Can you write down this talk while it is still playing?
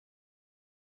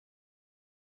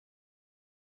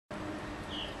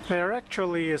There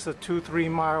actually is a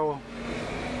 2-3 mile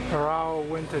per hour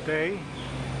wind today,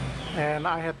 and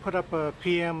I had put up a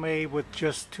PMA with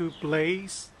just 2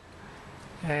 blades,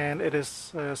 and it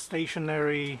is a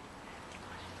stationary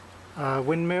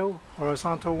windmill,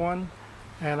 horizontal one,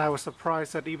 and I was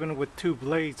surprised that even with 2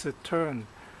 blades it turned.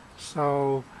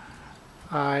 So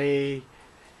I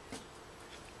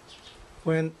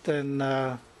went and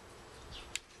dug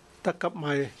up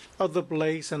my other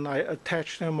blades and I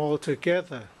attached them all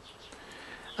together.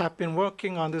 I've been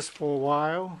working on this for a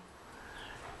while.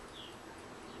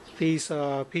 These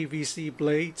are PVC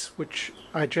blades, which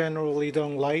I generally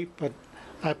don't like, but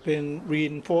I've been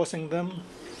reinforcing them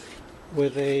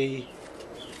with a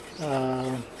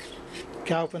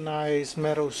galvanized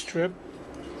metal strip.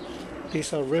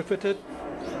 These are riveted,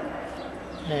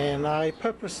 and I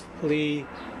purposely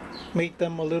made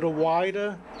them a little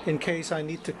wider in case I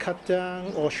need to cut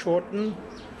down or shorten.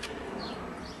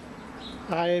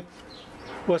 I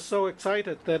was so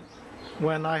excited that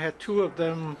when I had 2 of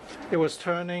them, it was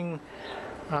turning.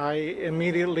 I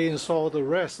immediately installed the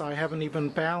rest. I haven't even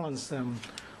balanced them.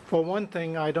 For one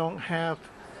thing, I don't have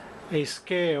a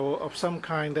scale of some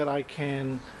kind that I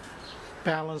can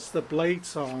balance the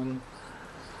blades on,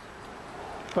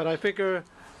 but I figure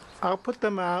I'll put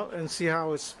them out and see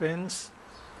how it spins,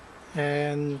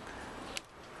 and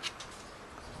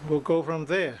we'll go from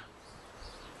there.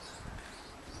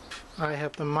 I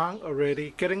have the mount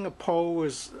already. Getting a pole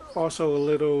is also a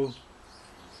little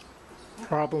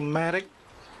problematic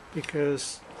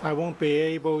because I won't be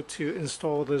able to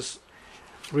install this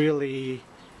really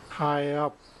high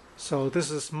up. So this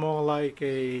is more like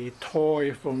a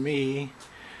toy for me.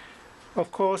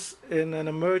 Of course, in an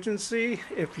emergency,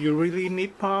 if you really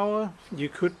need power, you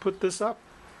could put this up,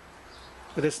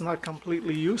 but it's not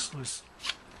completely useless.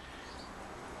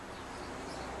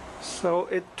 So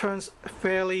it turns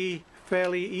fairly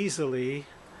easily.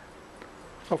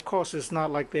 Of course, it's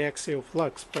not like the axial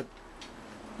flux, but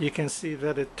you can see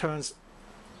that it turns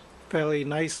fairly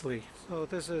nicely. So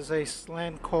this is a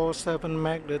slant core 7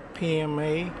 magnet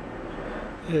PMA.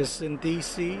 It's in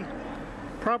DC.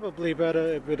 Probably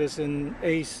better if it is in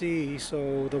AC,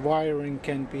 so the wiring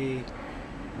can be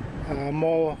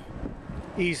more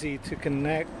easy to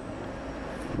connect.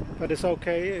 But it's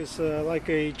okay. It's like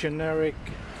a generic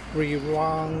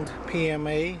rewound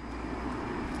PMA.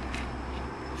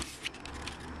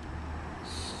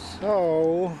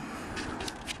 So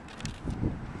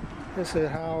this is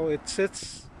how it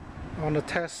sits on a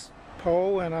test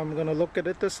pole, and I'm gonna look at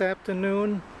it this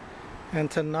afternoon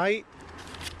and tonight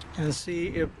and see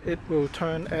if it will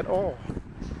turn at all.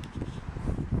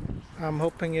 I'm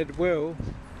hoping it will,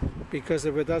 because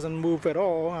if it doesn't move at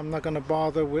all, I'm not gonna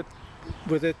bother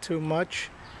with it too much.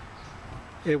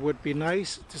 It would be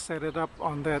nice to set it up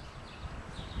on that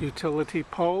utility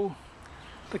pole.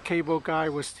 The cable guy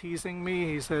was teasing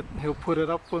me. He said he'll put it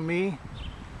up for me.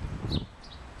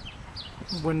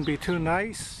 Wouldn't be too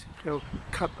nice. He'll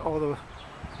cut all the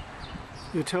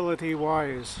utility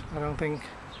wires. I don't think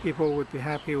people would be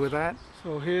happy with that.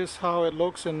 So here's how it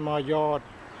looks in my yard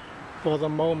for the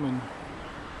moment.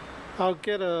 I'll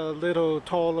get a little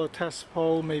taller test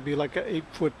pole, maybe like an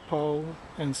 8-foot pole,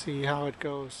 and see how it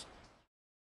goes.